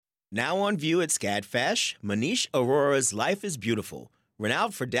Now on view at SCADFASH, Manish Arora's Life is Beautiful.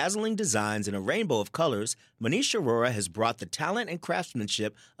 Renowned for dazzling designs in a rainbow of colors, Manish Arora has brought the talent and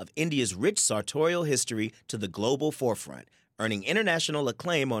craftsmanship of India's rich sartorial history to the global forefront, earning international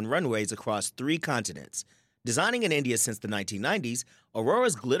acclaim on runways across 3 continents. Designing in India since the 1990s,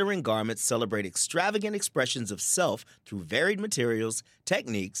 Aurora's glittering garments celebrate extravagant expressions of self through varied materials,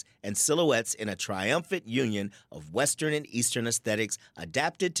 techniques, and silhouettes in a triumphant union of Western and Eastern aesthetics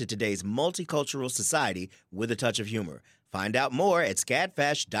adapted to today's multicultural society with a touch of humor. Find out more at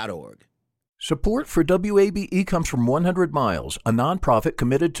scadfash.org. Support for WABE comes from 100 Miles, a nonprofit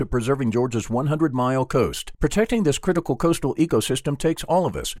committed to preserving Georgia's 100-mile coast. Protecting this critical coastal ecosystem takes all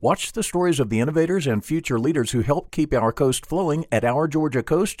of us. Watch the stories of the innovators and future leaders who help keep our coast flowing at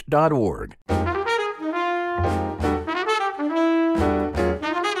OurGeorgiaCoast.org.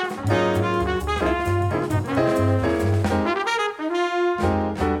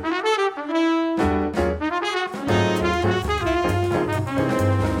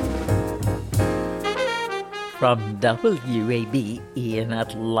 From WABE in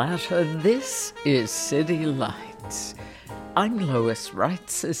Atlanta, this is City Lights. I'm Lois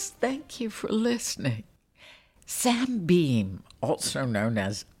Reitzes. Thank you for listening. Sam Beam, also known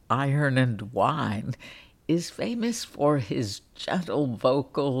as Iron and Wine, is famous for his gentle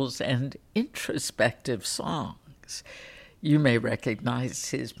vocals and introspective songs. You may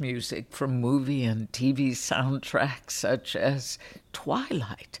recognize his music from movie and TV soundtracks such as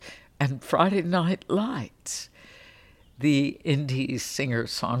Twilight and Friday Night Lights. The indie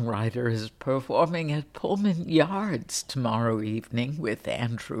singer-songwriter is performing at Pullman Yards tomorrow evening with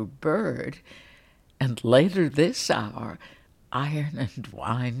Andrew Bird. And later this hour, Iron and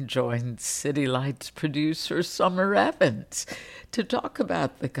Wine joins City Lights producer Summer Evans to talk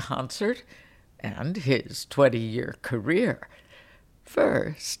about the concert and his 20-year career.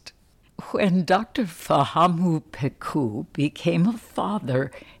 First, when Dr. Fahamu Peku became a father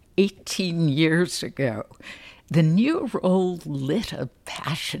 18 years ago, the new role lit a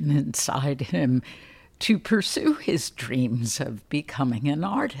passion inside him to pursue his dreams of becoming an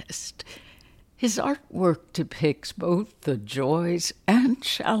artist. His artwork depicts both the joys and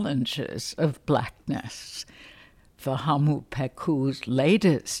challenges of Blackness. Fahamu Peku's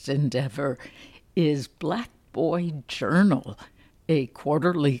latest endeavor is Black Boy Journal, a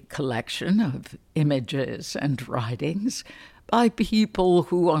quarterly collection of images and writings by people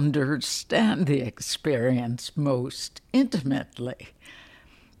who understand the experience most intimately.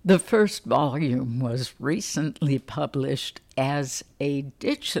 The first volume was recently published as a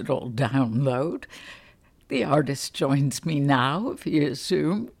digital download. The artist joins me now via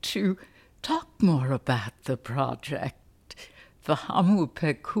Zoom to talk more about the project. Fahamu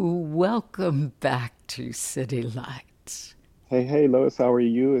Peku, welcome back to City Lights. Hey, Lois, how are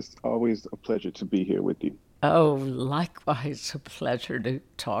you? It's always a pleasure to be here with you. Oh, likewise a pleasure to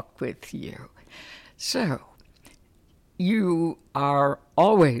talk with you. So, you are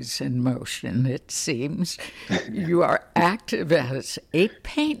always in motion, it seems. You are active as a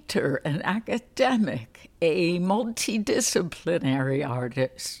painter, an academic, a multidisciplinary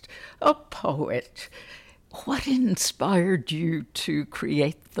artist, a poet. What inspired you to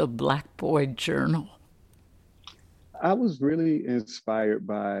create the Black Boy Journal? I was really inspired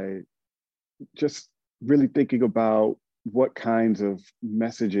by just really thinking about what kinds of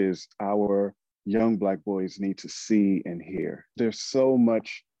messages our young Black boys need to see and hear. There's so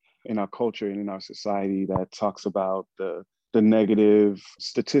much in our culture and in our society that talks about the negative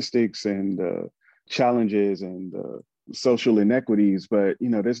statistics and the challenges and the social inequities, but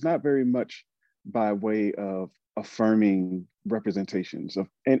there's not very much by way of affirming representations of,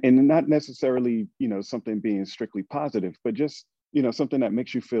 and not necessarily, something being strictly positive, but just, something that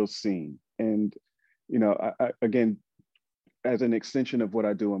makes you feel seen. And I, again, as an extension of what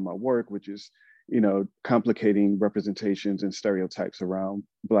I do in my work, which is, complicating representations and stereotypes around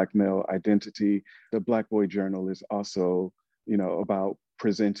Black male identity, the Black Boy Journal is also, about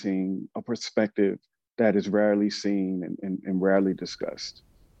presenting a perspective that is rarely seen and rarely discussed.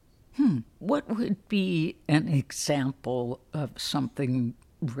 What would be an example of something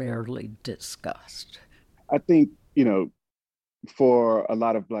rarely discussed? I think, for a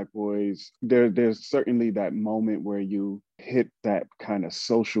lot of Black boys, there's certainly that moment where you hit that kind of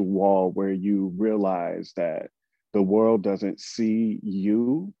social wall where you realize that the world doesn't see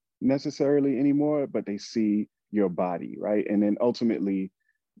you necessarily anymore, but they see your body, right? And then ultimately,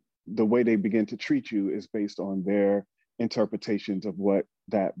 the way they begin to treat you is based on their interpretations of what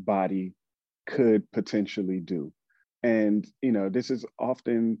that body could potentially do. And, this is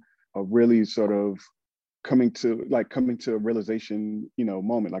often a really sort of coming to a realization,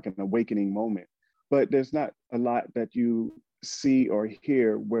 moment, like an awakening moment. But there's not a lot that you see or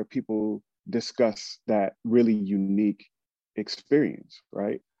hear where people discuss that really unique experience,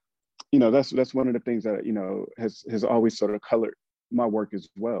 right? That's one of the things that has always sort of colored my work as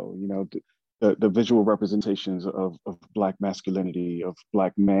well. The visual representations of Black masculinity, of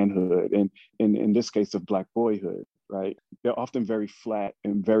Black manhood, and in this case of Black boyhood, right? They're often very flat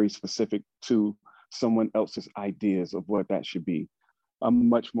and very specific to someone else's ideas of what that should be. I'm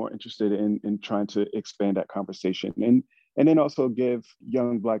much more interested in trying to expand that conversation and then also give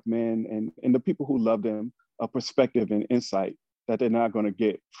young Black men and the people who love them a perspective and insight that they're not going to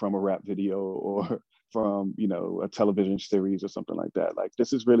get from a rap video or from a television series or something like that. Like,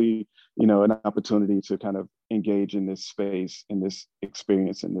 this is really an opportunity to kind of engage in this space, in this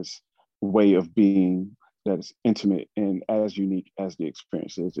experience, in this way of being that is intimate and as unique as the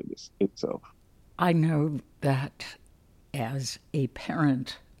experience is itself. I know that as a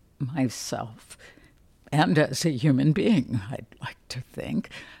parent myself, and as a human being, I'd like to think,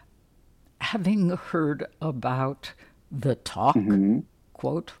 having heard about the talk,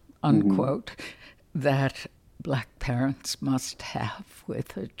 quote unquote, that Black parents must have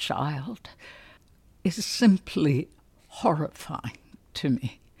with a child is simply horrifying to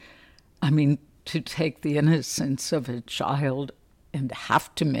me. I mean, to take the innocence of a child and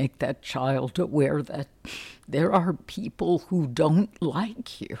have to make that child aware that there are people who don't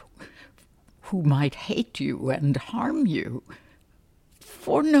like you, who might hate you and harm you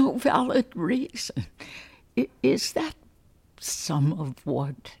for no valid reason. Is that some of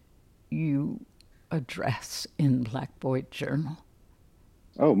what you address in Black Boy Journal?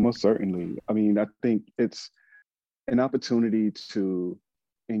 Oh, most certainly. I mean, I think it's an opportunity to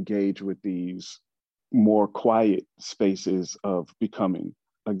engage with these more quiet spaces of becoming,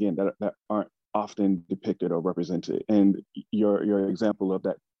 again, that aren't often depicted or represented. And your example of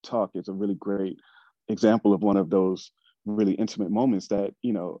that talk is a really great example of one of those really intimate moments that,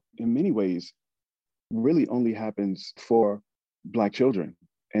 in many ways, really only happens for Black children,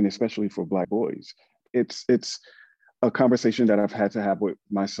 and especially for Black boys. It's a conversation that I've had to have with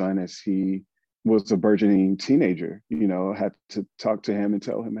my son as he was a burgeoning teenager. I had to talk to him and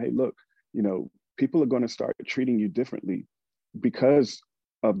tell him, hey, look, people are going to start treating you differently because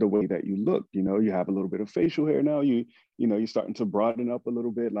of the way that you look. You have a little bit of facial hair now. You're starting to broaden up a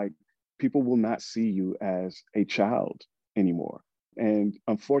little bit. Like, people will not see you as a child anymore. And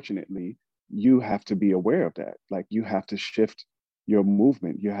unfortunately, you have to be aware of that. Like, you have to shift your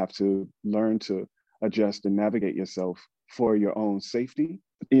movement. You have to learn to adjust and navigate yourself for your own safety.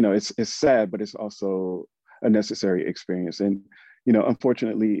 It's sad, but it's also a necessary experience. And,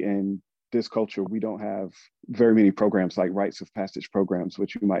 unfortunately, in this culture, we don't have very many programs like rites of passage programs,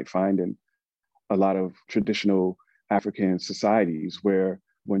 which you might find in a lot of traditional African societies, where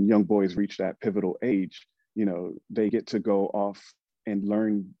when young boys reach that pivotal age, they get to go off and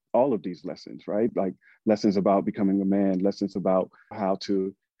learn all of these lessons, right? Like, lessons about becoming a man, lessons about how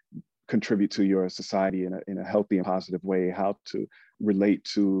to contribute to your society in a healthy and positive way, how to relate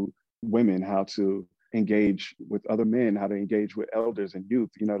to women, how to engage with other men, how to engage with elders and youth.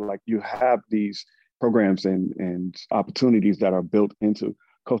 Like, you have these programs and opportunities that are built into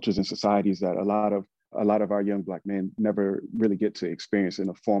cultures and societies that a lot of our young Black men never really get to experience in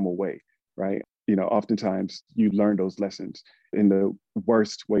a formal way, right? Oftentimes you learn those lessons in the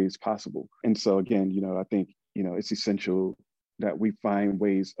worst ways possible. And so again, I think, it's essential that we find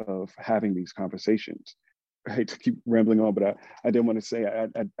ways of having these conversations. I hate to keep rambling on, but I did want to say,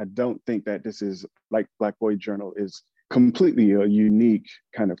 I don't think that this is, like, Black Boy Journal is completely a unique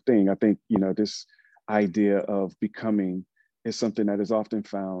kind of thing. I think, this idea of becoming is something that is often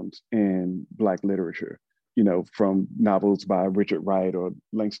found in Black literature, from novels by Richard Wright or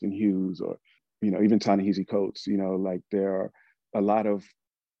Langston Hughes or, even Ta-Nehisi Coates. Like, there are a lot of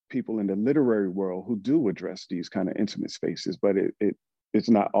people in the literary world who do address these kind of intimate spaces, but it's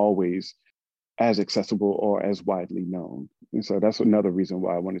not always as accessible or as widely known. And so that's another reason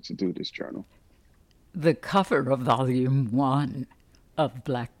why I wanted to do this journal. The cover of Volume 1 of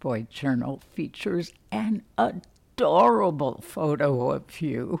Black Boy Journal features an adorable photo of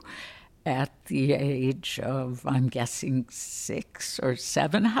you at the age of, I'm guessing, 6 or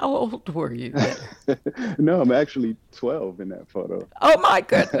 7. How old were you then? No, I'm actually 12 in that photo. Oh, my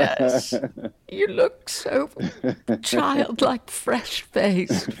goodness. You look so childlike,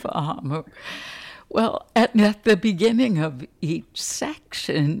 fresh-faced, Fahamu. Well, at the beginning of each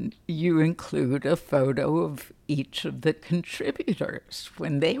section, you include a photo of each of the contributors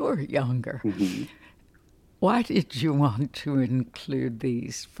when they were younger. Why did you want to include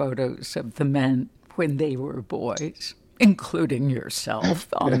these photos of the men when they were boys, including yourself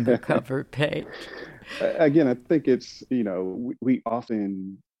on the cover page? Again, I think it's, we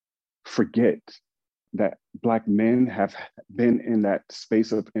often forget that Black men have been in that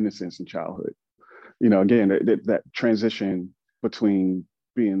space of innocence in childhood. Again, that transition between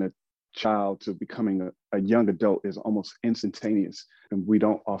being a child to becoming a young adult is almost instantaneous. And we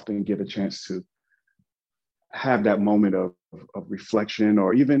don't often get a chance to have that moment of reflection,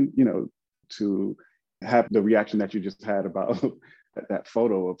 or even, to have the reaction that you just had about that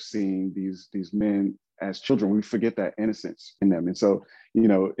photo of seeing these men as children. We forget that innocence in them. And so,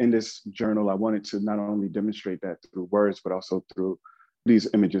 in this journal, I wanted to not only demonstrate that through words, but also through these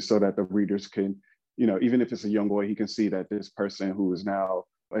images, so that the readers can, even if it's a young boy, he can see that this person who is now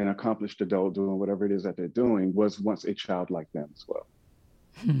an accomplished adult doing whatever it is that they're doing was once a child like them as well.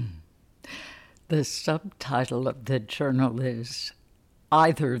 The subtitle of the journal is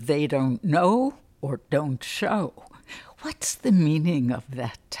Either They Don't Know or Don't Show. What's the meaning of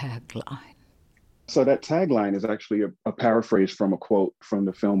that tagline? So that tagline is actually a paraphrase from a quote from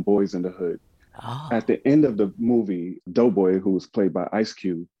the film Boys in the Hood. Oh. At the end of the movie, Doughboy, who was played by Ice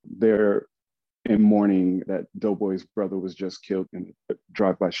Cube, they're in mourning that Doughboy's brother was just killed in a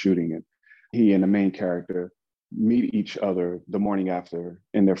drive-by shooting. And he and the main character meet each other the morning after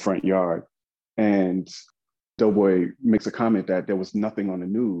in their front yard. And Doughboy makes a comment that there was nothing on the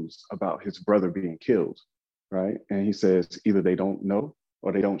news about his brother being killed, right? And he says, either they don't know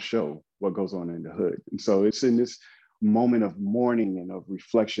or they don't show what goes on in the hood. And so it's in this moment of mourning and of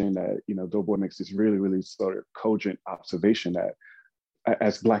reflection that, Doughboy makes this really, really sort of cogent observation that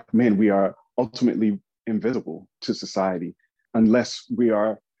as Black men, we are ultimately invisible to society unless we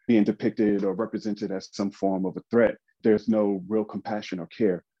are being depicted or represented as some form of a threat. There's no real compassion or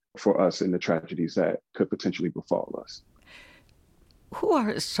care for us in the tragedies that could potentially befall us. Who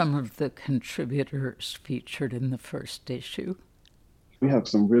are some of the contributors featured in the first issue? We have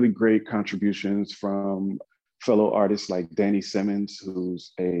some really great contributions from fellow artists like Danny Simmons,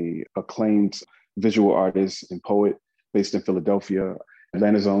 who's an acclaimed visual artist and poet based in Philadelphia.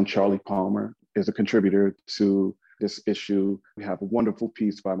 Atlanta's own Charlie Palmer is a contributor to this issue. We have a wonderful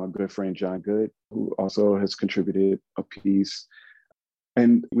piece by my good friend John Good, who also has contributed a piece.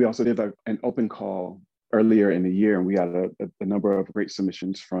 And we also did an open call earlier in the year, and we had a number of great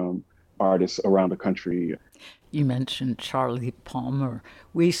submissions from artists around the country. You mentioned Charlie Palmer.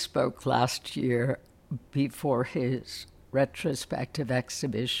 We spoke last year before his retrospective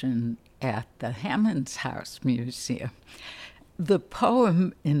exhibition at the Hammonds House Museum. The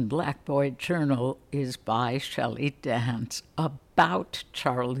poem in Black Boy Journal is by Shelley Dance about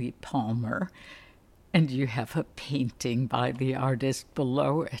Charlie Palmer, and you have a painting by the artist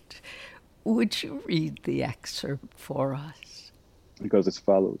below it. Would you read the excerpt for us? It goes as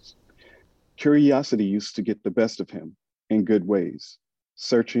follows. Curiosity used to get the best of him in good ways,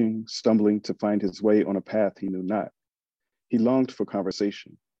 searching, stumbling to find his way on a path he knew not. He longed for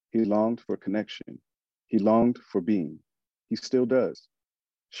conversation. He longed for connection. He longed for being. He still does.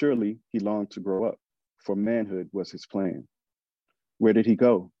 Surely he longed to grow up, for manhood was his plan. Where did he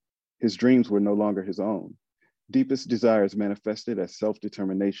go? His dreams were no longer his own. Deepest desires manifested as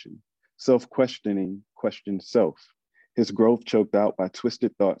self-determination. Self-questioning questioned self. His growth choked out by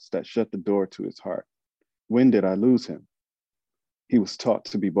twisted thoughts that shut the door to his heart. When did I lose him? He was taught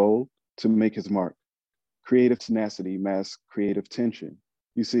to be bold, to make his mark. Creative tenacity masked creative tension.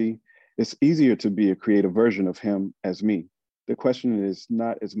 You see, it's easier to be a creative version of him as me. The question is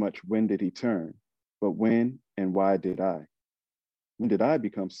not as much when did he turn, but when and why did I? When did I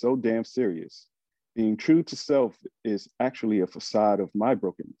become so damn serious? Being true to self is actually a facade of my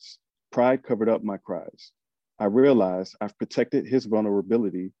brokenness. Pride covered up my cries. I realize I've protected his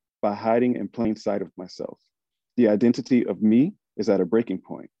vulnerability by hiding in plain sight of myself. The identity of me is at a breaking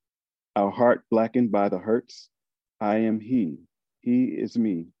point. Our heart blackened by the hurts. I am he. He is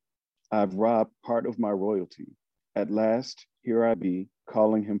me. I've robbed part of my royalty. At last, here I be,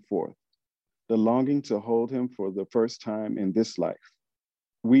 calling him forth. The longing to hold him for the first time in this life.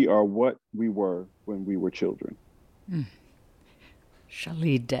 We are what we were when we were children.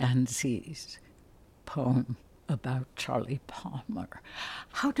 Shelley Dance's poem about Charlie Palmer.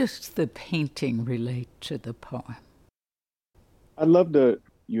 How does the painting relate to the poem? I love that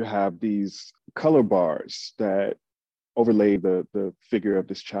you have these color bars that overlay the figure of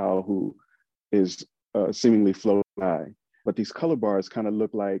this child who is seemingly floating by. But these color bars kind of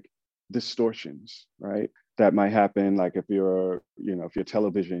look like distortions, right? That might happen like if your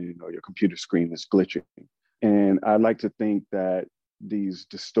television or your computer screen is glitching. And I like to think that these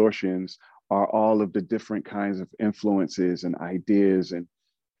distortions are all of the different kinds of influences and ideas and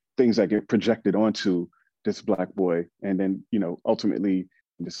things that get projected onto this Black boy, and then, ultimately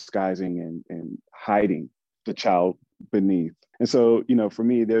disguising and hiding the child beneath. And so, for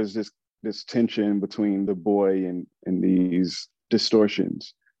me, there's this tension between the boy and these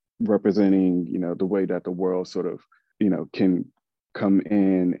distortions representing, the way that the world sort of, can come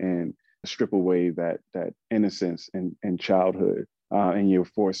in and strip away that innocence and childhood, and you're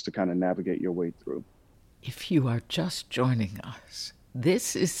forced to kind of navigate your way through. If you are just joining us,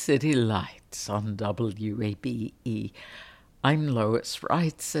 this is City Lights on WABE. I'm Lois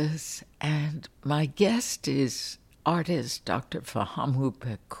Reitzes, and my guest is artist Dr. Fahamu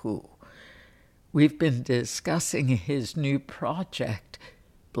Beku. We've been discussing his new project,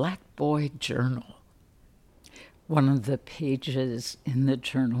 Black Boy Journal. One of the pages in the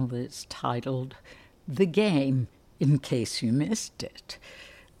journal is titled The Game, in case you missed it.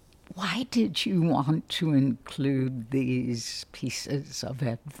 Why did you want to include these pieces of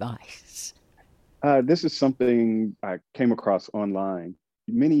advice? This is something I came across online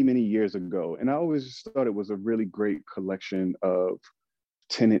many, many years ago, and I always thought it was a really great collection of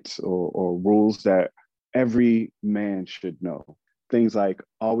tenets or rules that every man should know. Things like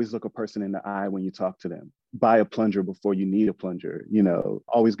always look a person in the eye when you talk to them, buy a plunger before you need a plunger,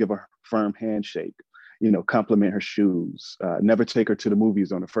 always give a firm handshake, compliment her shoes, never take her to the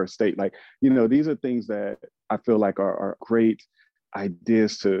movies on the first date. These are things that I feel like are great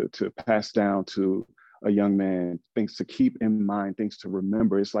ideas to pass down to a young man, things to keep in mind, things to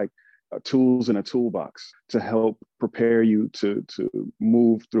remember. It's like tools in a toolbox to help prepare you to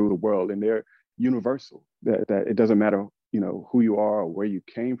move through the world. And they're universal, that it doesn't matter, who you are or where you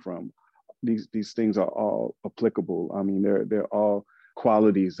came from. These things are all applicable. I mean, they're all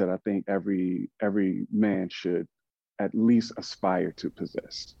qualities that I think every man should at least aspire to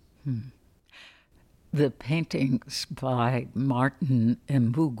possess. The paintings by Martin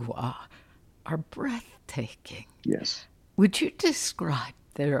Mbugua are breathtaking. Yes. Would you describe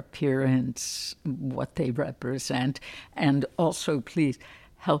their appearance, what they represent, and also please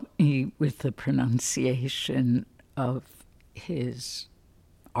help me with the pronunciation of his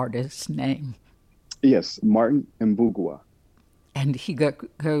artist's name? Yes, Martin Mbugua. And he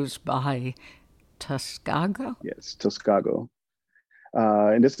goes by Tuscago? Yes, Tuscago.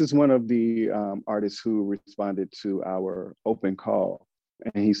 And this is one of the artists who responded to our open call.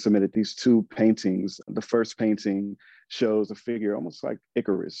 And he submitted these two paintings. The first painting shows a figure almost like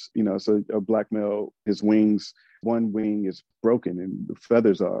Icarus, so a Black male, his wings, one wing is broken and the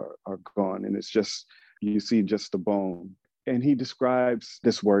feathers are gone. And it's just, you see just the bone. And he describes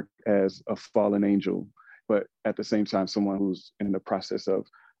this work as a fallen angel, but at the same time, someone who's in the process of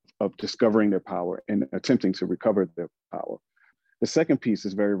discovering their power and attempting to recover their power. The second piece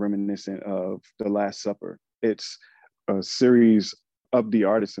is very reminiscent of The Last Supper. It's a series of the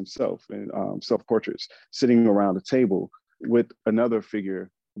artist himself and self-portraits sitting around a table with another figure,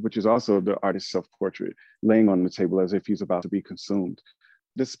 which is also the artist's self-portrait, laying on the table as if he's about to be consumed.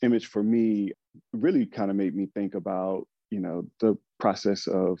 This image for me really kind of made me think about, the process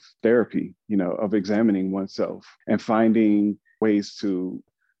of therapy, of examining oneself and finding ways to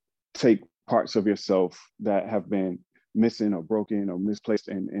take parts of yourself that have been missing or broken or misplaced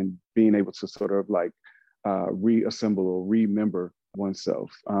and being able to sort of reassemble or remember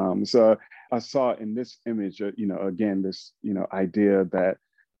oneself. So I saw in this image, again, this, idea that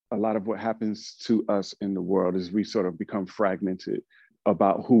a lot of what happens to us in the world is we sort of become fragmented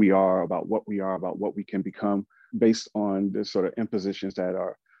about who we are, about what we can become based on the sort of impositions that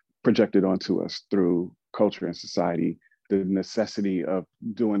are projected onto us through culture and society, the necessity of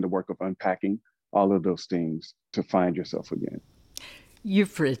doing the work of unpacking all of those things to find yourself again.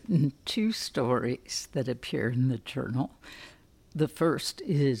 You've written two stories that appear in the journal. The first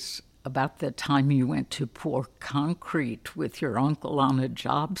is about the time you went to pour concrete with your uncle on a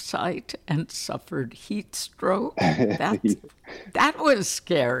job site and suffered heat stroke. That was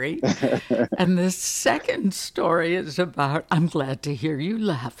scary. And the second story is about, I'm glad to hear you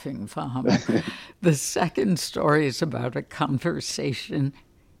laughing, Faham. The second story is about a conversation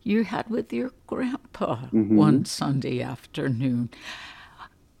you had with your grandpa one Sunday afternoon.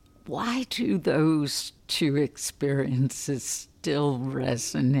 Why do those two experiences still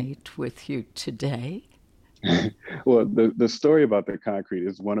resonate with you today? Well, the story about the concrete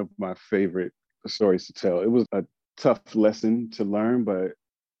is one of my favorite stories to tell. It was a tough lesson to learn, but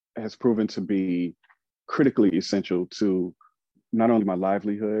has proven to be critically essential to not only my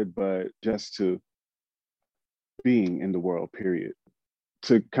livelihood, but just to being in the world, period.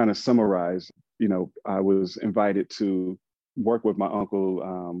 To kind of summarize, I was invited to work with my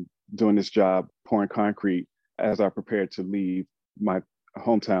uncle doing this job, pouring concrete, as I prepared to leave my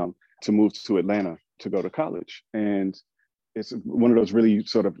hometown to move to Atlanta to go to college. And it's one of those really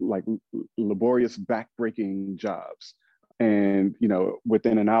sort of like laborious, backbreaking jobs. And, you know,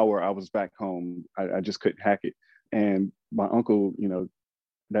 within an hour, I was back home. I just couldn't hack it. And my uncle, you know,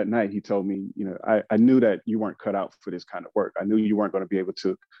 that night he told me, you know, I knew that you weren't cut out for this kind of work. I knew you weren't going to be able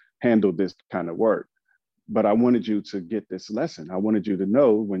to handle this kind of work, but I wanted you to get this lesson. I wanted you to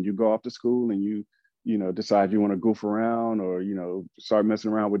know when you go off to school and you know, decide you want to goof around or, you know, start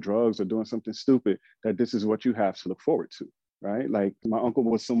messing around with drugs or doing something stupid, that this is what you have to look forward to, right? Like my uncle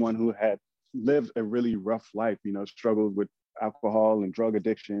was someone who had lived a really rough life, you know, struggled with alcohol and drug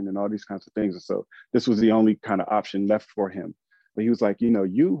addiction and all these kinds of things. And so this was the only kind of option left for him. But he was like, you know,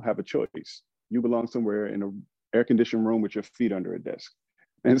 you have a choice. You belong somewhere in an air-conditioned room with your feet under a desk.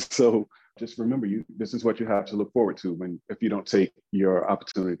 And so just remember, this is what you have to look forward to if you don't take your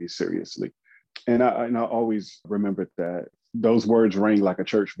opportunities seriously. And I always remembered that those words rang like a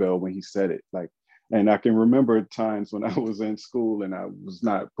church bell when he said it. And I can remember times when I was in school and I was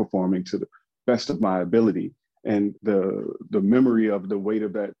not performing to the best of my ability. And the memory of the weight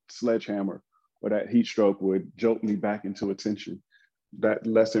of that sledgehammer or that heat stroke would jolt me back into attention. That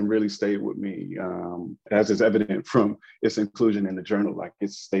lesson really stayed with me, as is evident from its inclusion in the journal. Like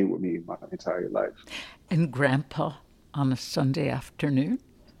it stayed with me my entire life. And Grandpa on a Sunday afternoon?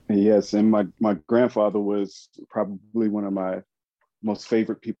 Yes, and my grandfather was probably one of my most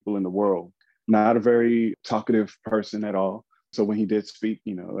favorite people in the world. Not a very talkative person at all. So when he did speak,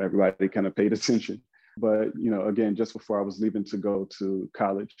 you know, everybody kind of paid attention. But, you know, again, just before I was leaving to go to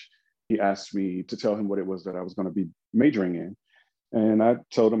college, he asked me to tell him what it was that I was going to be majoring in. And I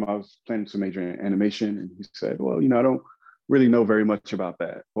told him I was planning to major in animation. And he said, well, you know, I don't really know very much about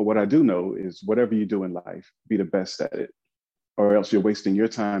that. But what I do know is whatever you do in life, be the best at it, or else you're wasting your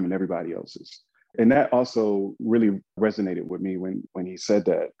time and everybody else's. And that also really resonated with me when he said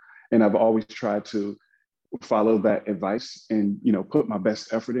that. And I've always tried to follow that advice and, you know, put my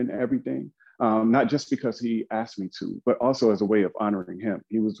best effort in everything. Not just because he asked me to, but also as a way of honoring him.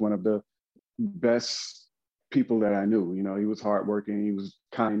 He was one of the best people that I knew. You know, he was hardworking, he was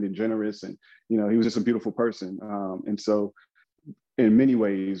kind and generous, and, you know, he was just a beautiful person. And so in many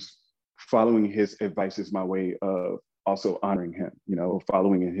ways, following his advice is my way of also honoring him, you know,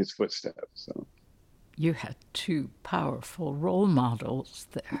 following in his footsteps. So you had two powerful role models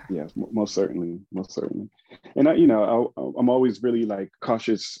there. Yes, most certainly. And I'm always really like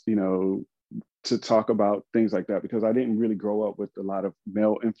cautious, you know, to talk about things like that because I didn't really grow up with a lot of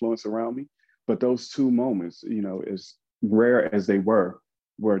male influence around me. But those two moments, you know, as rare as they were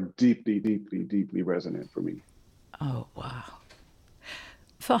deeply, deeply, deeply resonant for me. Oh, wow.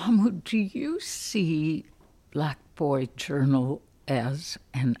 Fahamu, do you see Black Boy Journal as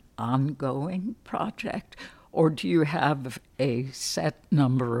an ongoing project, or do you have a set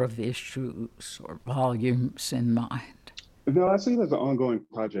number of issues or volumes in mind? No, I see it as an ongoing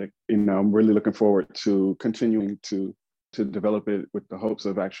project. You know, I'm really looking forward to continuing to develop it with the hopes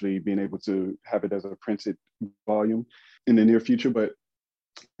of actually being able to have it as a printed volume in the near future. But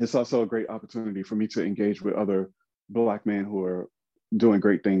it's also a great opportunity for me to engage with other Black men who are doing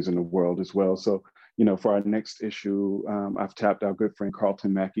great things in the world as well. So, you know, for our next issue, I've tapped our good friend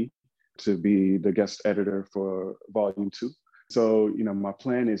Carlton Mackey to be the guest editor for Volume 2. So, you know, my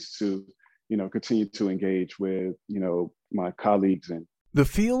plan is to, you know, continue to engage with, you know, my colleagues. And the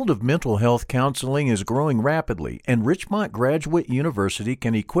field of mental health counseling is growing rapidly, and Richmont Graduate University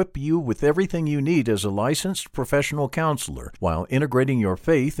can equip you with everything you need as a licensed professional counselor while integrating your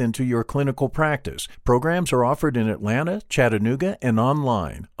faith into your clinical practice. Programs are offered in Atlanta, Chattanooga, and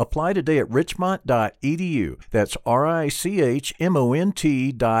online. Apply today at richmont.edu. That's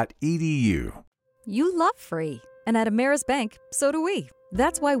RICHMONT.edu. You love free, and at Ameris Bank, so do we.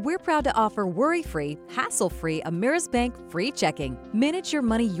 That's why we're proud to offer worry-free, hassle-free Ameris Bank free checking. Manage your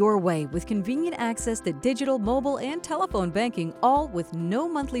money your way with convenient access to digital, mobile, and telephone banking, all with no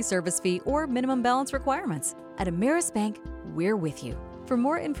monthly service fee or minimum balance requirements. At Ameris Bank, we're with you. For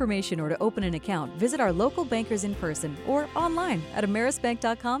more information or to open an account, visit our local bankers in person or online at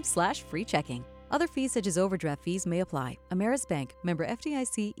amerisbank.com/free checking. Other fees such as overdraft fees may apply. Ameris Bank, member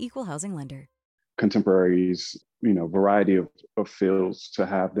FDIC, equal housing lender. Contemporaries, you know, variety of fields to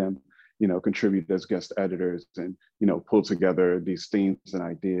have them, you know, contribute as guest editors and, you know, pull together these themes and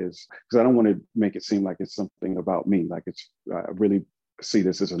ideas. Because I don't want to make it seem like it's something about me. Like I really see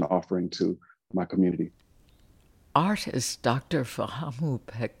this as an offering to my community. Artist Dr. Fahamu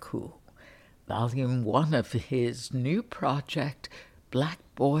Peku, Volume 1 of his new project, Black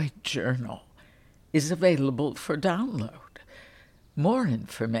Boy Journal, is available for download. More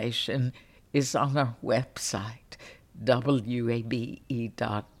information is on our website,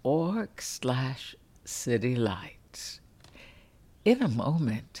 wabe.org/citylights. In a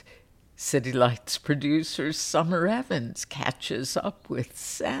moment, City Lights producer Summer Evans catches up with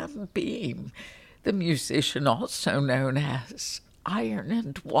Sam Beam, the musician also known as Iron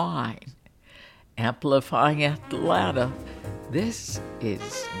and Wine. Amplifying Atlanta, this is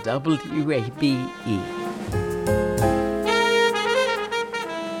WABE.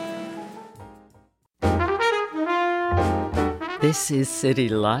 This is City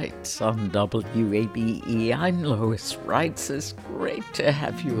Lights on WABE. I'm Lois Wrights. It's great to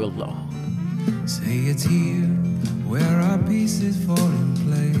have you along. Say it's here where our pieces fall in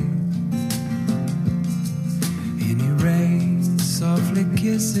place. Any rain softly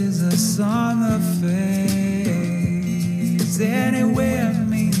kisses a summer face. Anywhere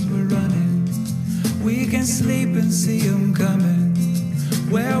means we're running. We can sleep and see them coming.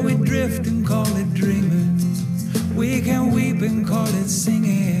 Where we drift and call it dreaming. We can weep and call it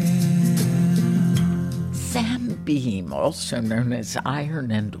singing. Sam Beam, also known as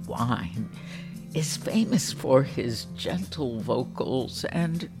Iron and Wine, is famous for his gentle vocals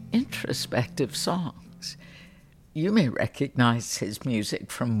and introspective songs. You may recognize his music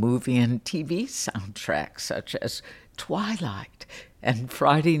from movie and TV soundtracks such as Twilight and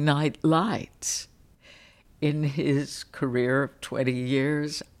Friday Night Lights. In his career of 20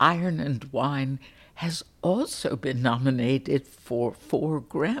 years, Iron and Wine has also been nominated for 4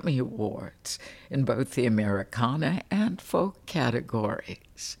 Grammy Awards in both the Americana and folk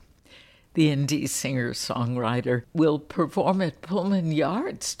categories. The indie singer-songwriter will perform at Pullman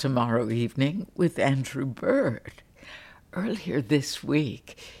Yards tomorrow evening with Andrew Bird. Earlier this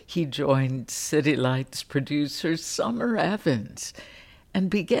week, he joined City Lights producer Summer Evans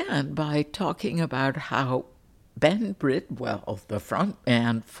and began by talking about how Ben Bridwell, the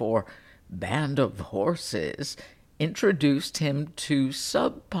frontman for Band of Horses, introduced him to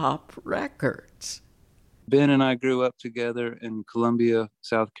Sub Pop Records. Ben and I grew up together in Columbia,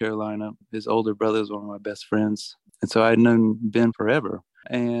 South Carolina. His older brother is one of my best friends. And so I'd known Ben forever.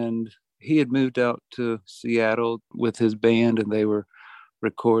 And he had moved out to Seattle with his band, and they were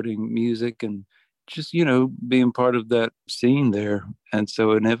recording music and just, being part of that scene there. And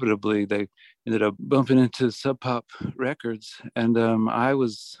so inevitably they ended up bumping into Sub Pop Records. And I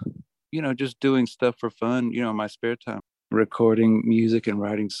was, just doing stuff for fun, in my spare time, recording music and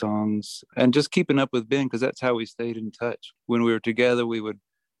writing songs and just keeping up with Ben, because that's how we stayed in touch. When we were together, we would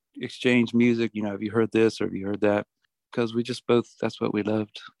exchange music, have you heard this or have you heard that? Because we just both, that's what we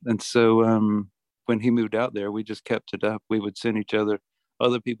loved. And so when he moved out there, we just kept it up. We would send each other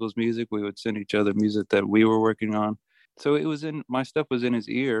other people's music. We would send each other music that we were working on. So my stuff was in his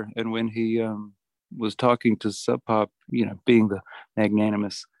ear. And when he was talking to Sub Pop, being the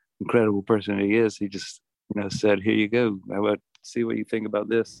magnanimous, incredible person he is, he just, said, here you go. I would see what you think about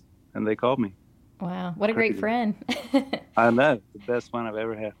this. And they called me. Wow. What a great friend. I know. The best one I've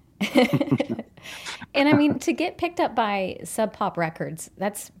ever had. And I mean, to get picked up by Sub Pop Records,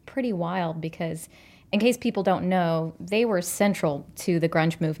 that's pretty wild, because in case people don't know, they were central to the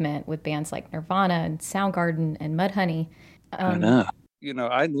grunge movement with bands like Nirvana and Soundgarden and Mudhoney. I know.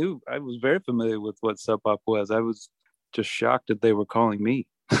 I was very familiar with what Sub Pop was. I was just shocked that they were calling me.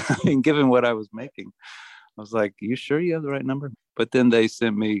 And given what I was making, I was like, you sure you have the right number? But then they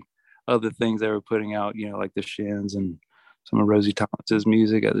sent me other things they were putting out, like the Shins and some of Rosie Thomas's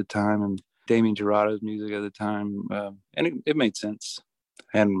music at the time and Damien Jurato's music at the time. And it made sense.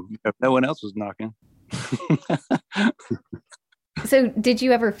 And no one else was knocking. So did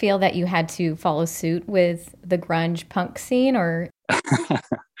you ever feel that you had to follow suit with the grunge punk scene, or?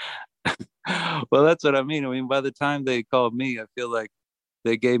 Well, that's what I mean. I mean, by the time they called me, I feel like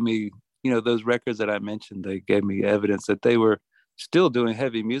they gave me, those records that I mentioned, they gave me evidence that they were still doing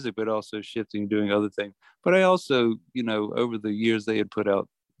heavy music, but also shifting, doing other things. But I also, over the years, they had put out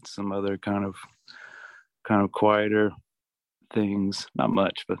some other kind of quieter things. Not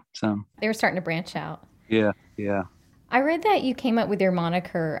much, but some. They were starting to branch out. Yeah. I read that you came up with your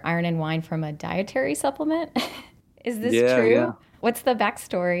moniker Iron and Wine from a dietary supplement. Is this true? Yeah. What's the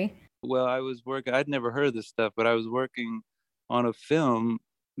backstory? Well, I'd never heard of this stuff, but I was working on a film,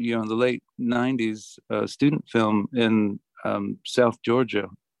 in the late 90s, student film in South Georgia.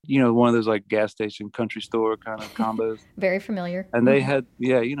 One of those like gas station, country store kind of combos. Very familiar. And they had,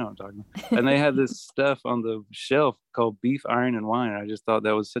 what I'm talking about. And they had this stuff on the shelf called beef, iron, and wine. I just thought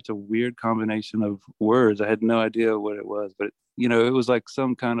that was such a weird combination of words. I had no idea what it was, but it was like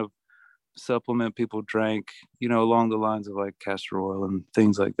some kind of supplement people drank, along the lines of like castor oil and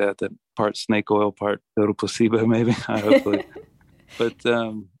things like that part snake oil, part total placebo, maybe, hopefully. But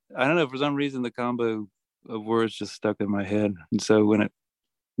I don't know, for some reason the combo of words just stuck in my head. And so when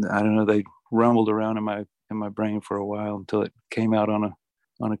I don't know, they rumbled around in my brain for a while until it came out on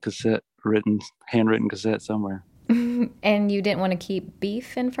a cassette, handwritten cassette somewhere. And you didn't want to keep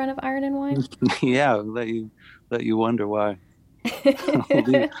beef in front of Iron and Wine? Yeah, let you wonder why.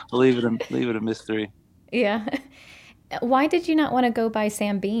 leave it a mystery. Yeah. Why did you not want to go by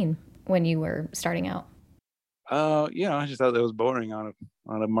Sam Bean when you were starting out? I just thought that was boring on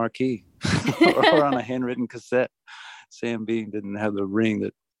a marquee or on a handwritten cassette. Sam Bean didn't have the ring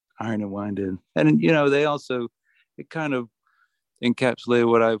that Iron and Wine did. And, it kind of encapsulated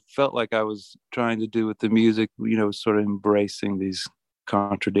what I felt like I was trying to do with the music, sort of embracing these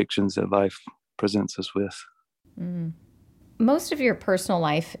contradictions that life presents us with. Mm. Most of your personal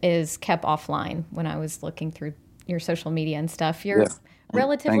life is kept offline. When I was looking through your social media and stuff, you're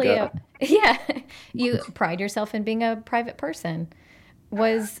relatively, you pride yourself in being a private person.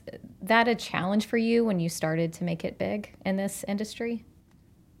 Was that a challenge for you when you started to make it big in this industry?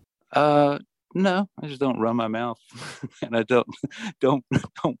 No, I just don't run my mouth, and I don't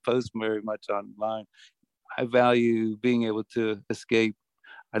post very much online. I value being able to escape.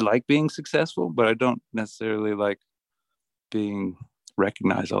 I like being successful, but I don't necessarily like being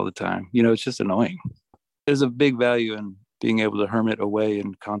recognized all the time. It's just annoying. There's a big value in being able to hermit away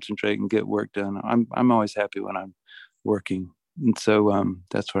and concentrate and get work done. I'm always happy when I'm working, and so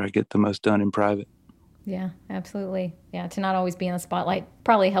that's where I get the most done in private. Yeah, absolutely. Yeah, to not always be in the spotlight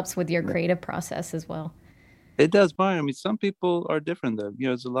probably helps with your creative process as well. It does mine. I mean, some people are different though.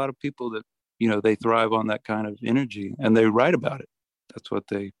 There's a lot of people that, they thrive on that kind of energy and they write about it. That's what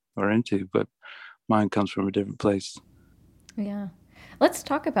they are into, but mine comes from a different place. Yeah. Let's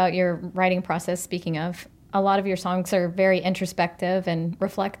talk about your writing process. Speaking of, a lot of your songs are very introspective and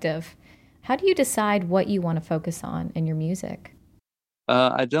reflective. How do you decide what you want to focus on in your music?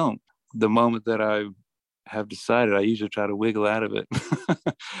 I don't. The moment that I have decided, I usually try to wiggle out of it.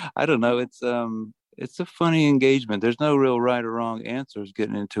 I don't know. It's a funny engagement. There's no real right or wrong answers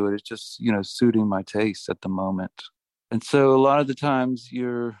getting into it. It's just, suiting my taste at the moment. And so a lot of the times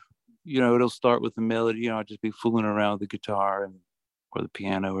it'll start with the melody, I'll just be fooling around with the guitar or the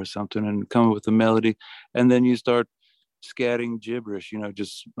piano or something and come up with a melody. And then you start scatting gibberish,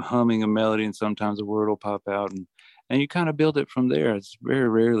 just humming a melody, and sometimes a word will pop out and you kind of build it from there. It's very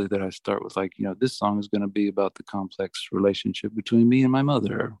rarely that I start with this song is going to be about the complex relationship between me and my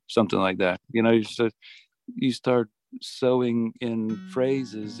mother or something like that. You start sewing in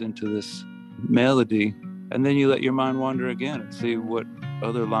phrases into this melody, and then you let your mind wander again and see what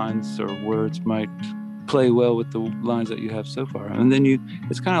other lines or words might play well with the lines that you have so far. And then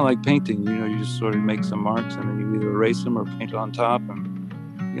it's kind of like painting, you just sort of make some marks and then you either erase them or paint on top. And,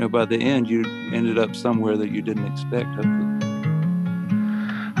 by the end, you ended up somewhere that you didn't expect, hopefully.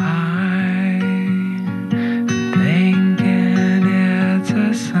 I'm thinking it's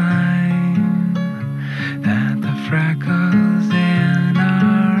a sign that the freckles in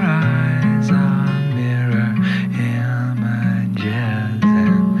our eyes are mirror images,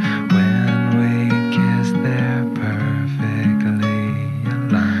 and when we kiss they're perfectly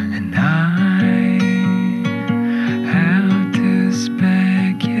aligned. And I have to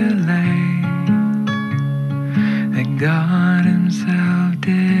speculate that God himself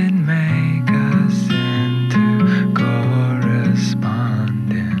did make us into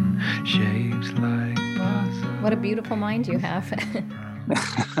corresponding shapes like puzzles. What a beautiful mind you have.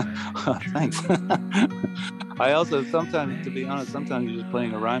 Thanks. I also sometimes, to be honest, sometimes you're just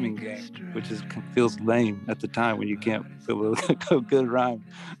playing a rhyming game, which feels lame at the time when you can't feel a good rhyme.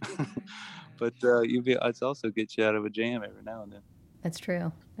 But it also gets you out of a jam every now and then. That's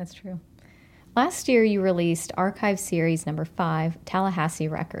true. That's true. Last year, you released Archive Series number 5, Tallahassee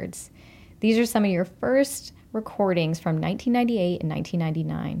Records. These are some of your first recordings from 1998 and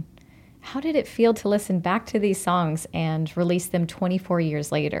 1999. How did it feel to listen back to these songs and release them 24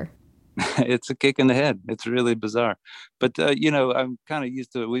 years later? It's a kick in the head. It's really bizarre. But, I'm kind of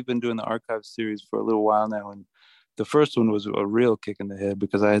used to it. We've been doing the Archive Series for a little while now, and the first one was a real kick in the head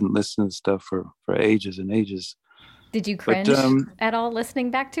because I hadn't listened to stuff for ages and ages. Did you cringe at all listening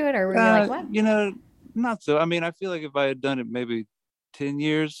back to it, or were you like, what? Not so. I mean, I feel like if I had done it maybe 10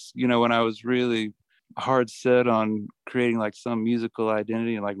 years, when I was really hard set on creating like some musical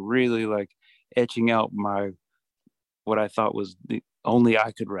identity and like really like etching out what I thought was the only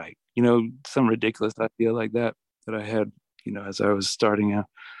I could write, some ridiculous idea like that I had, as I was starting out.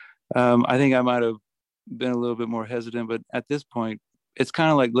 I think I might have been a little bit more hesitant, but at this point, it's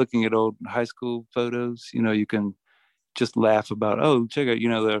kind of like looking at old high school photos. You can just laugh about, oh, check out,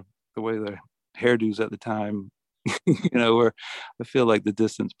 the way the hairdos at the time, where I feel like the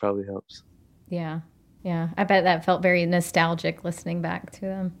distance probably helps. Yeah. Yeah, I bet that felt very nostalgic listening back to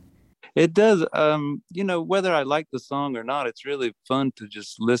them. It does. Whether I like the song or not, it's really fun to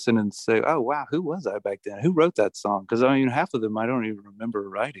just listen and say, oh, wow, who was I back then? Who wrote that song? Because I mean, half of them I don't even remember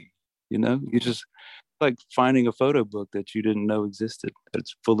writing. You just like finding a photo book that you didn't know existed.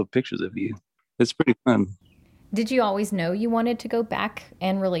 It's full of pictures of you. It's pretty fun. Did you always know you wanted to go back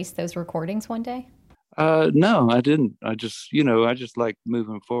and release those recordings one day? No, I didn't. I just like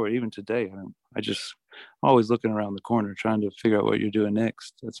moving forward. Even today, I just always looking around the corner, trying to figure out what you're doing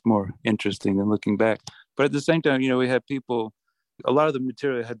next. That's more interesting than looking back. But at the same time, we had people, a lot of the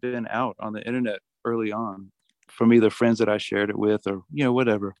material had been out on the internet early on from either friends that I shared it with or,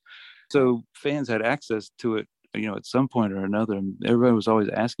 whatever. So fans had access to it, at some point or another. And everybody was always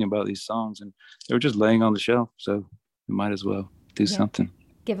asking about these songs and they were just laying on the shelf. So you might as well do something.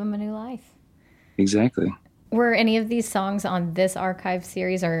 Give them a new life. Exactly. Were any of these songs on this archive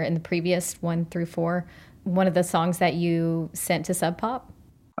series or in the previous 1 through 4 one of the songs that you sent to Sub Pop?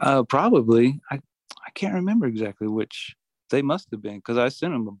 Probably. I can't remember exactly which. They must have been, because I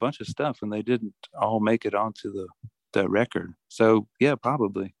sent them a bunch of stuff and they didn't all make it onto the record. So yeah,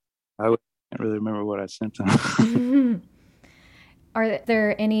 probably. I can't really remember what I sent them. Are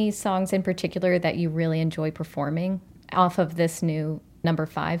there any songs in particular that you really enjoy performing off of this new number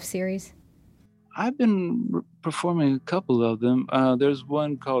 5 series? I've been performing a couple of them. There's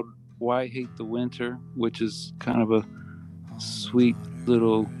one called Why Hate the Winter, which is kind of a sweet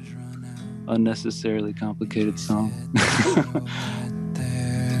little unnecessarily complicated song.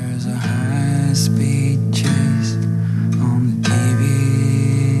 There's a high-speed chase on the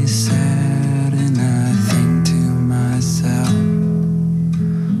TV set, and I think to myself,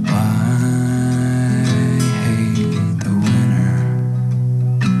 why hate the winter?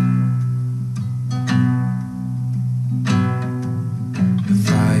 The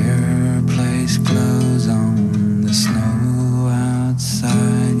fireplace glows on the snow outside.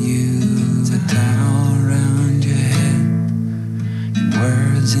 Use a towel around your head, and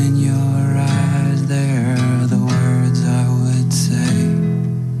words in your eyes, they're the words I would say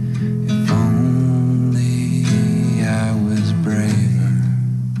if only I was braver.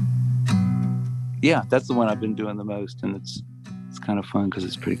 Yeah, that's the one I've been doing the most, and it's kind of fun because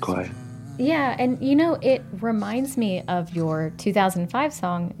it's pretty quiet. Yeah, and it reminds me of your 2005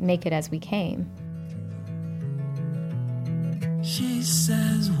 song, Make It As We Came. She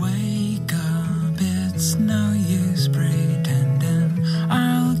says, wake up, it's no use pretending.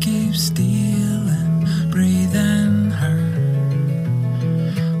 I'll keep stealing, breathing her.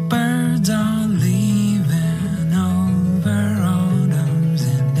 Birds are leaving over autumn's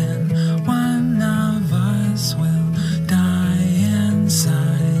ending. One of us will die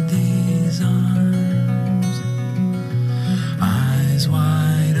inside these arms. Eyes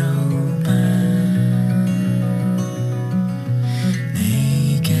wide open.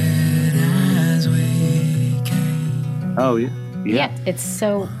 Oh, yeah. Yeah, it's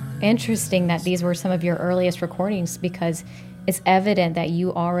so interesting that these were some of your earliest recordings because it's evident that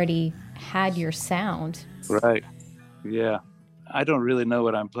you already had your sound. Right. Yeah. I don't really know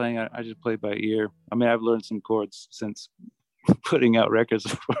what I'm playing. I just play by ear. I mean, I've learned some chords since putting out records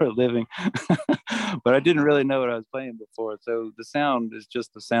for a living, but I didn't really know what I was playing before. So the sound is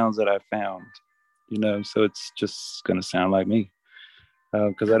just the sounds that I found, so it's just going to sound like me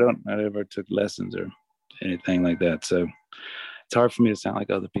because I never took lessons or anything like that. So it's hard for me to sound like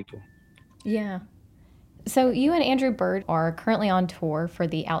other people. Yeah. So you and Andrew Bird are currently on tour for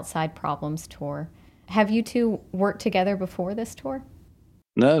the Outside Problems tour. Have you two worked together before this tour?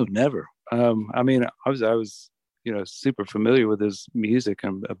 No, never. I mean, I was, super familiar with his music.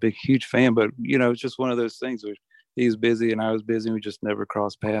 I'm a huge fan, but it's just one of those things where he was busy and I was busy and we just never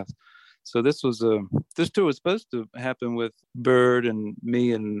crossed paths. So this tour was supposed to happen with Bird and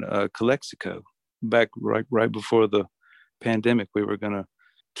me and Calexico back right before the pandemic. We were going to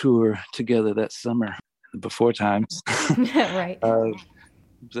tour together that summer, before times. Right.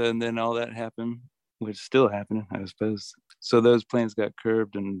 And then all that happened, which is still happening, I suppose. So those plans got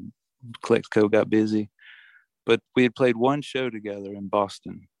curbed and Calexico got busy. But we had played one show together in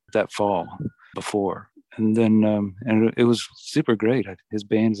Boston that fall before. And then and it was super great. His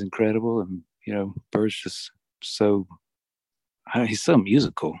band's incredible. And, Bird's just he's so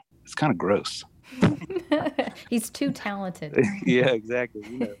musical. It's kind of gross. He's too talented. Yeah, exactly.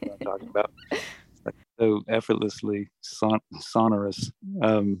 You know what I'm talking about. It's like so effortlessly sonorous.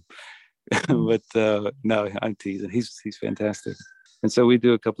 But no, I'm teasing. He's fantastic. And so we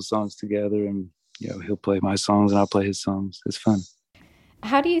do a couple songs together, and he'll play my songs and I'll play his songs. It's fun.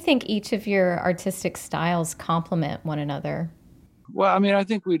 How do you think each of your artistic styles complement one another? Well, I mean, I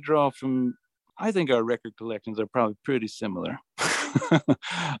think we draw from I think our record collections are probably pretty similar.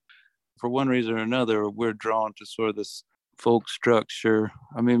 For one reason or another, we're drawn to sort of this folk structure.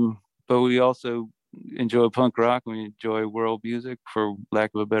 I mean, but we also enjoy punk rock. We enjoy world music, for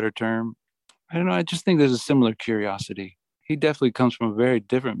lack of a better term. I don't know. I just think there's a similar curiosity. He definitely comes from a very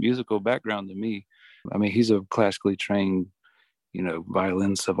different musical background than me. I mean, he's a classically trained,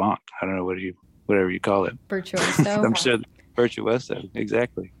 violin savant. I don't know whatever you call it. Virtuoso. I'm sure virtuoso.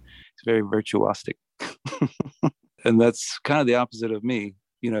 Exactly. It's very virtuosic. And that's kind of the opposite of me,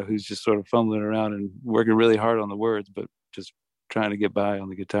 who's just sort of fumbling around and working really hard on the words, but just trying to get by on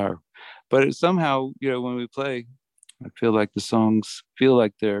the guitar. But somehow, when we play, I feel like the songs feel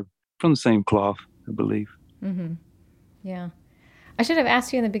like they're from the same cloth, I believe. Mm-hmm. Yeah. I should have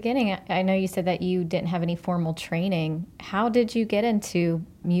asked you in the beginning. I know you said that you didn't have any formal training. How did you get into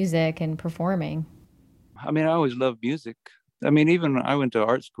music and performing? I mean, I always loved music. I mean, even I went to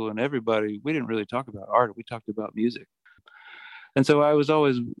art school and we didn't really talk about art. We talked about music. And so I was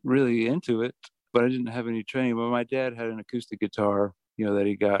always really into it, but I didn't have any training. But my dad had an acoustic guitar, that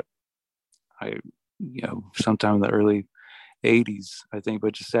he got, sometime in the early 80s, I think,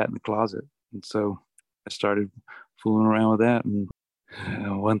 but just sat in the closet. And so I started fooling around with that, and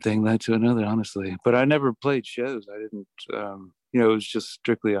one thing led to another, honestly. But I never played shows. I didn't, it was just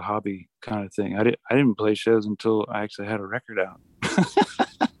strictly a hobby kind of thing. I didn't play shows until I actually had a record out.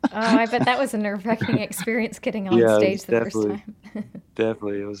 Oh, I bet that was a nerve-wracking experience getting on stage the first time.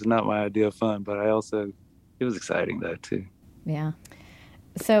 Definitely. It was not my idea of fun, but it was exciting though too. Yeah.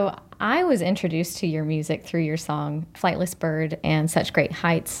 So I was introduced to your music through your song, Flightless Bird and Such Great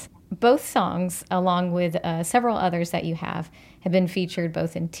Heights. Both songs, along with several others that you have been featured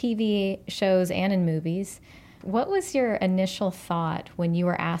both in TV shows and in movies. What was your initial thought when you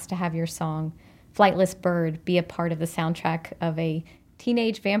were asked to have your song, Flightless Bird, be a part of the soundtrack of a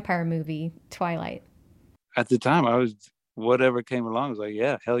teenage vampire movie, Twilight? At the time, whatever came along, I was like,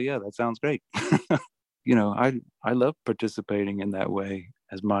 yeah, hell yeah, that sounds great. I love participating in that way,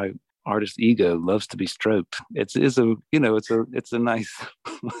 as my artist ego loves to be stroked. It's a nice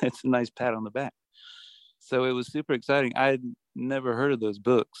pat on the back. So it was super exciting. I had never heard of those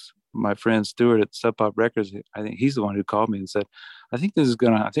books. My friend Stuart at Sub Pop Records, I think he's the one who called me and said, I think this is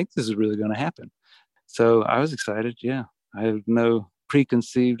really gonna happen. So I was excited. Yeah, I have no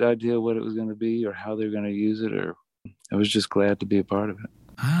preconceived idea what it was going to be or how they're going to use it, or I was just glad to be a part of it.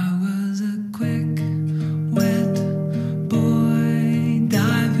 I was a quick, wet boy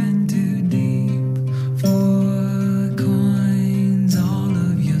diving too deep for coins. All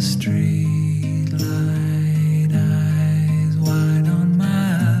of your street light eyes wide on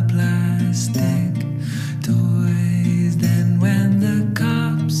my plastic toys. Then when the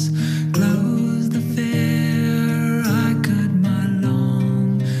cops closed the fair, I cut my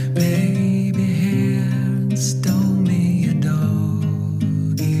long baby hair and stole me a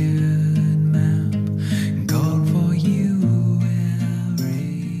dog-eared map and called for you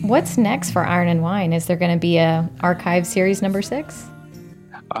every... What's next for Iron and Wine? Is there going to be a archive series number 6?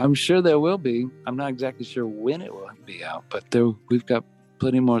 I'm sure there will be. I'm not exactly sure when it will be out, but we've got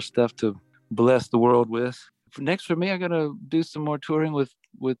plenty more stuff to bless the world with. Next for me, I'm going to do some more touring with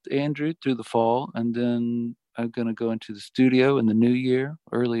Andrew through the fall, and then I'm going to go into the studio in the new year,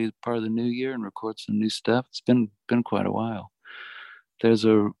 early part of the new year, and record some new stuff. It's been quite a while. There's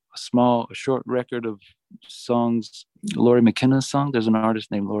a short record of songs, Laurie McKenna's song. There's an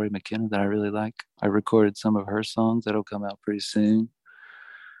artist named Laurie McKenna that I really like. I recorded some of her songs. That'll come out pretty soon.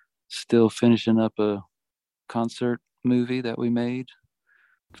 Still finishing up a concert movie that we made.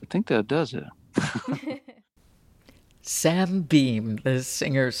 I think that does it. Sam Beam, the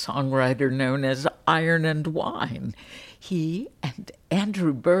singer-songwriter known as Iron and Wine. He and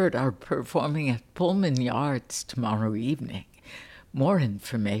Andrew Bird are performing at Pullman Yards tomorrow evening. More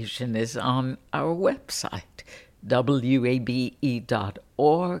information is on our website,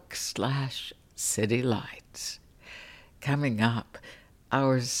 wabe.org/citylights. Coming up,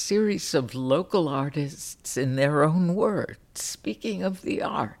 our series of local artists in their own words, speaking of the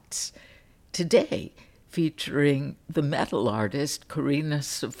arts. Today, featuring the metal artist Karina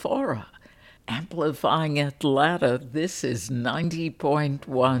Sephora. Amplifying Atlanta, this is 90.1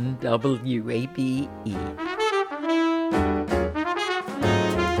 WABE.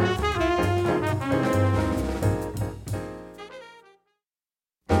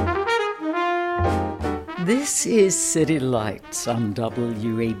 This is City Lights on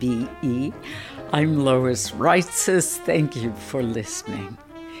WABE. I'm Lois Reitzes. Thank you for listening.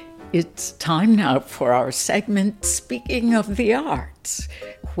 It's time now for our segment, Speaking of the Arts,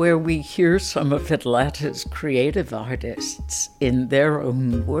 where we hear some of Atlanta's creative artists in their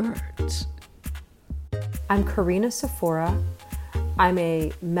own words. I'm Karina Sephora. I'm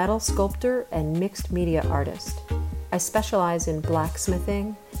a metal sculptor and mixed media artist. I specialize in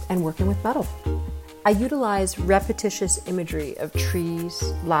blacksmithing and working with metal. I utilize repetitious imagery of trees,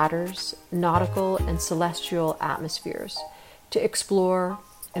 ladders, nautical and celestial atmospheres to explore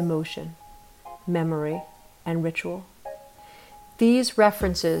emotion, memory, and ritual. These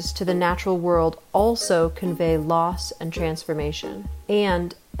references to the natural world also convey loss and transformation,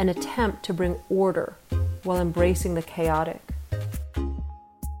 and an attempt to bring order while embracing the chaotic.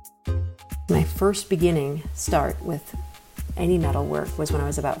 My first beginning start with any metal work was when I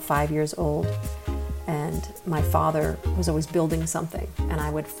was about 5 years old, and my father was always building something, and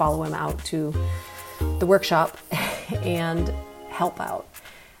I would follow him out to the workshop and help out.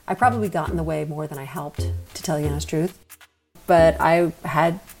 I probably got in the way more than I helped, to tell you the honest truth. But I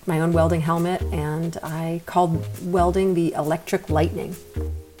had my own welding helmet, and I called welding the electric lightning.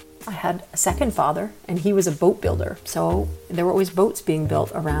 I had a second father, and he was a boat builder. So there were always boats being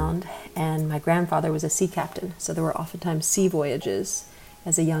built around, and my grandfather was a sea captain. So there were oftentimes sea voyages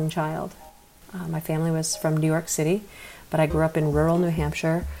as a young child. My family was from New York City, but I grew up in rural New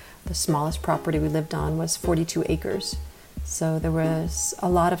Hampshire. The smallest property we lived on was 42 acres. So there was a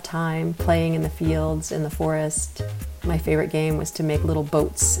lot of time playing in the fields, in the forest. My favorite game was to make little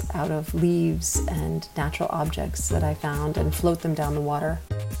boats out of leaves and natural objects that I found and float them down the water.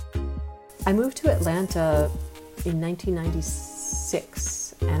 I moved to Atlanta in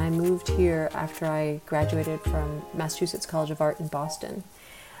 1996, and I moved here after I graduated from Massachusetts College of Art in Boston.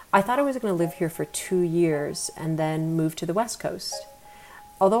 I thought I was going to live here for 2 years and then move to the West Coast.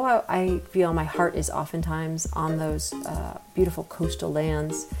 Although I feel my heart is oftentimes on those beautiful coastal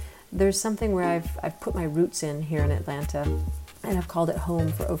lands, there's something where I've put my roots in here in Atlanta, and I've called it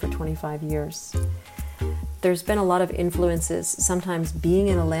home for over 25 years. There's been a lot of influences, sometimes being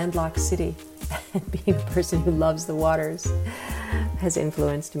in a landlocked city and being a person who loves the waters has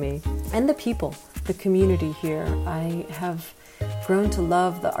influenced me. And the people, the community here. I have grown to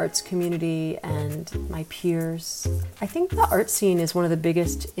love the arts community and my peers. I think the art scene is one of the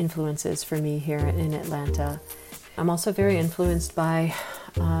biggest influences for me here in Atlanta. I'm also very influenced by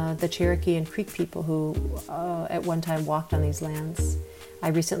the Cherokee and Creek people who at one time walked on these lands. I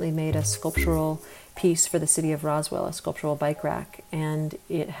recently made a sculptural piece for the city of Roswell, a sculptural bike rack, and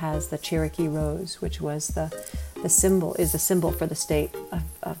it has the Cherokee rose, which was the symbol for the state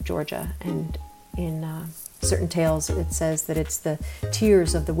of Georgia. And in certain tales, it says that it's the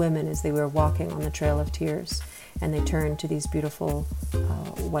tears of the women as they were walking on the Trail of Tears, and they turned to these beautiful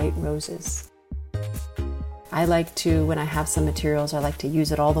white roses. I like to, when I have some materials, I like to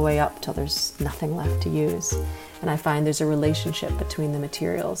use it all the way up till there's nothing left to use. And I find there's a relationship between the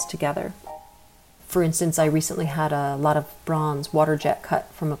materials together. For instance, I recently had a lot of bronze water jet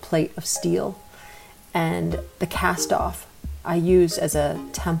cut from a plate of steel, and the cast off I use as a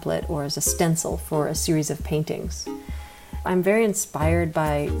template or as a stencil for a series of paintings. I'm very inspired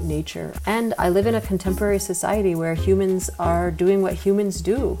by nature, and I live in a contemporary society where humans are doing what humans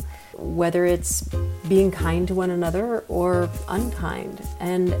do, whether it's being kind to one another or unkind.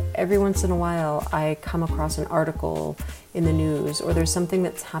 And every once in a while I come across an article in the news, or there's something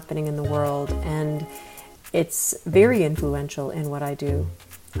that's happening in the world, and it's very influential in what I do.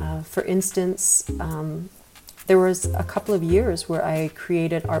 For instance, there was a couple of years where I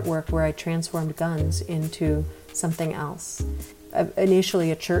created artwork where I transformed guns into something else.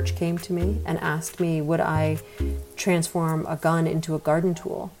 Initially, a church came to me and asked me, would I transform a gun into a garden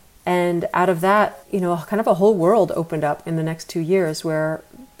tool? And out of that, kind of a whole world opened up in the next 2 years where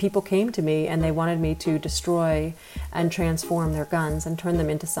people came to me and they wanted me to destroy and transform their guns and turn them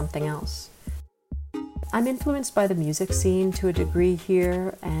into something else. I'm influenced by the music scene to a degree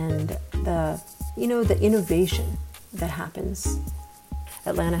here, and the innovation that happens.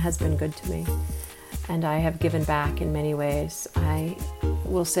 Atlanta has been good to me, and I have given back in many ways. I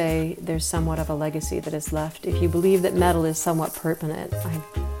will say there's somewhat of a legacy that is left. If you believe that metal is somewhat permanent, I've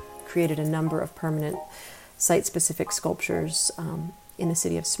created a number of permanent site-specific sculptures in the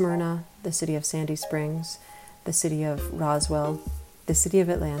city of Smyrna, the city of Sandy Springs, the city of Roswell, the city of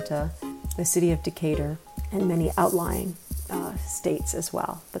Atlanta, the city of Decatur, and many outlying states as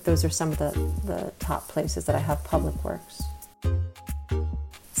well. But those are some of the top places that I have public works.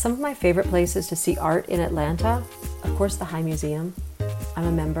 Some of my favorite places to see art in Atlanta, of course, the High Museum. I'm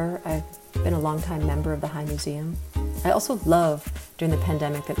a member. I've been a longtime member of the High Museum. I also love, during the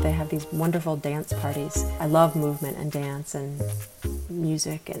pandemic, that they have these wonderful dance parties. I love movement and dance and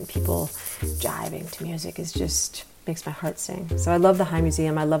music, and people jiving to music is just makes my heart sing. So I love the High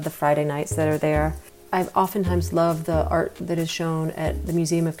Museum. I love the Friday nights that are there. I've oftentimes loved the art that is shown at the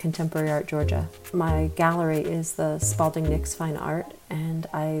Museum of Contemporary Art, Georgia. My gallery is the Spalding Nix Fine Art, and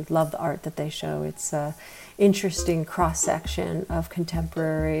I love the art that they show. It's an interesting cross-section of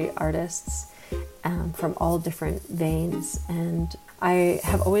contemporary artists from all different veins. And I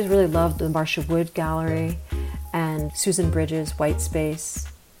have always really loved the Marcia Wood Gallery and Susan Bridges' White Space.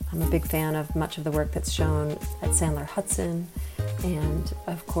 I'm a big fan of much of the work that's shown at Sandler Hudson, and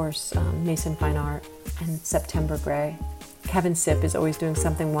of course Mason Fine Art and September Gray. Kevin Sipp is always doing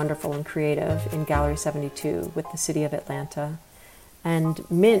something wonderful and creative in Gallery 72 with the City of Atlanta. And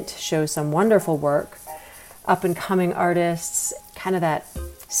Mint shows some wonderful work, up and coming artists, kind of that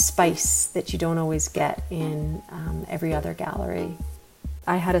spice that you don't always get in every other gallery.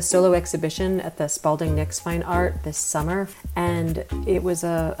 I had a solo exhibition at the Spalding Nix Fine Art this summer, and it was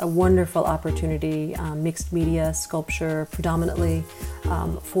a wonderful opportunity, mixed media sculpture, predominantly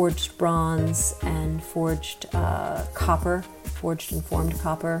forged bronze and forged copper, forged and formed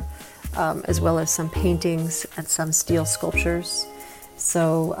copper, as well as some paintings and some steel sculptures.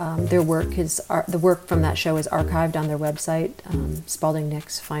 So their work the work from that show is archived on their website,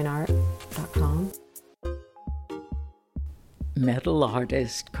 spaldingnixfineart.com. Metal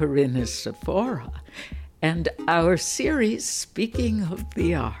artist Corinna Sephora, and our series Speaking of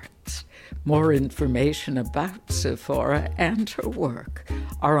the Arts. More information about Sephora and her work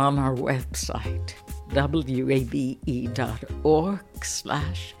are on our website,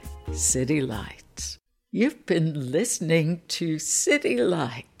 wabe.org/citylights. You've been listening to City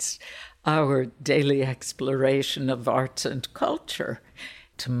Lights, our daily exploration of arts and culture.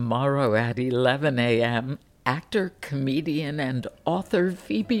 Tomorrow at 11 a.m., actor, comedian, and author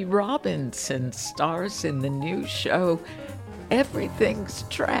Phoebe Robinson stars in the new show, Everything's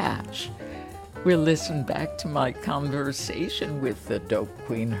Trash. We'll listen back to my conversation with the Dope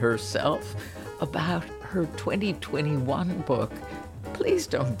Queen herself about her 2021 book, Please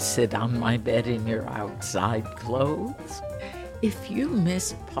Don't Sit on My Bed in Your Outside Clothes. If you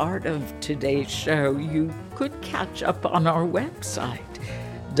missed part of today's show, you could catch up on our website,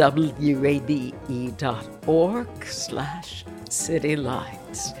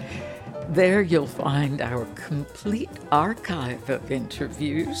 wabe.org/citylights. There you'll find our complete archive of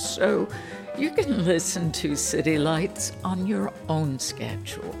interviews, so you can listen to City Lights on your own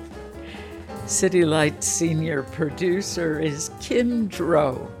schedule. City Lights senior producer is Kim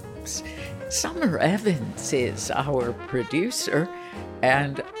Drobes. Summer Evans is our producer,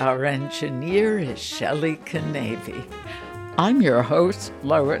 and our engineer is Shelley Canavy. I'm your host,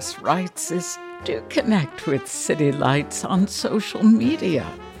 Lois Reitzes. Do connect with City Lights on social media.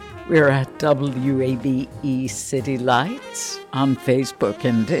 We're at WABE City Lights on Facebook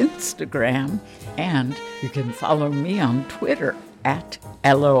and Instagram, and you can follow me on Twitter at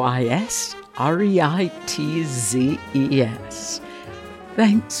LOISREITZES.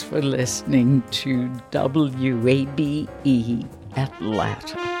 Thanks for listening to WABE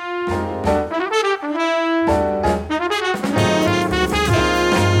Atlanta.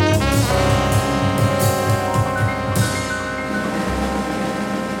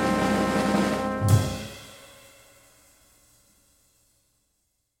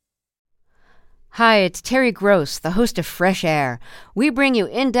 Hi, it's Terry Gross, the host of Fresh Air. We bring you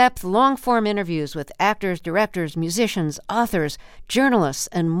in-depth, long-form interviews with actors, directors, musicians, authors, journalists,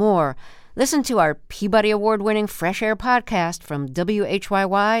 and more. Listen to our Peabody Award-winning Fresh Air podcast from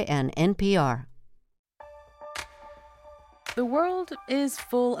WHYY and NPR. The world is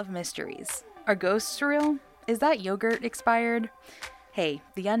full of mysteries. Are ghosts real? Is that yogurt expired? Hey,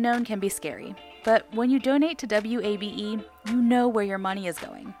 the unknown can be scary. But when you donate to WABE, you know where your money is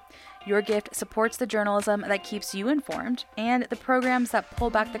going. Your gift supports the journalism that keeps you informed and the programs that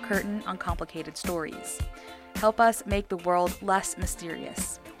pull back the curtain on complicated stories. Help us make the world less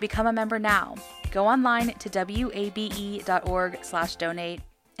mysterious. Become a member now. Go online to wabe.org/donate,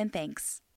 and thanks.